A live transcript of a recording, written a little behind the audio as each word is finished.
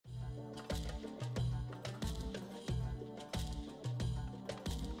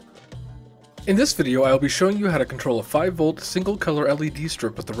In this video, I will be showing you how to control a 5-volt single-color LED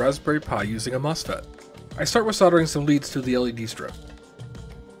strip with the Raspberry Pi using a MOSFET. I start with soldering some leads to the LED strip.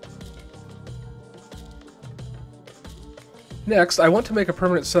 Next, I want to make a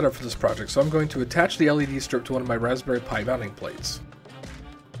permanent setup for this project, so I'm going to attach the LED strip to one of my Raspberry Pi mounting plates.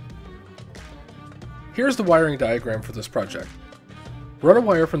 Here's the wiring diagram for this project. Run a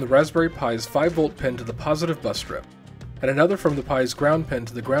wire from the Raspberry Pi's 5-volt pin to the positive bus strip, and another from the Pi's ground pin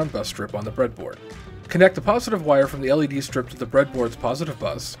to the ground bus strip on the breadboard. Connect the positive wire from the LED strip to the breadboard's positive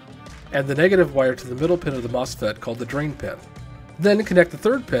bus, and the negative wire to the middle pin of the MOSFET called the drain pin. Then connect the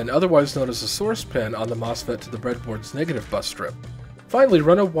third pin, otherwise known as the source pin, on the MOSFET to the breadboard's negative bus strip. Finally,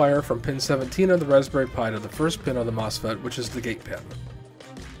 run a wire from pin 17 on the Raspberry Pi to the first pin on the MOSFET, which is the gate pin.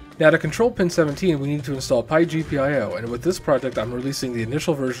 Now to control pin 17, we need to install PiGPIO, and with this project I'm releasing the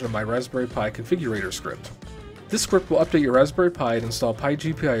initial version of my Raspberry Pi Configurator script. This script will update your Raspberry Pi and install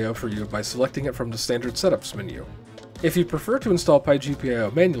PiGPIO for you by selecting it from the standard setups menu. If you prefer to install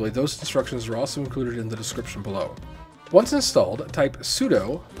PiGPIO manually, those instructions are also included in the description below. Once installed, type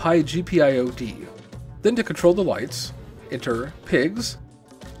sudo pigpiod. Then to control the lights, enter pigs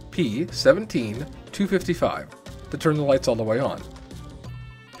P17255 to turn the lights all the way on.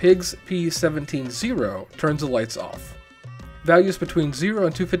 Pigs P170 turns the lights off. Values between 0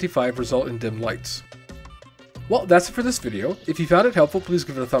 and 255 result in dim lights. Well, that's it for this video. If you found it helpful, please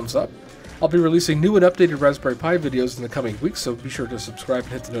give it a thumbs up. I'll be releasing new and updated Raspberry Pi videos in the coming weeks, so be sure to subscribe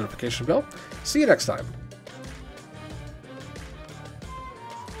and hit the notification bell. See you next time.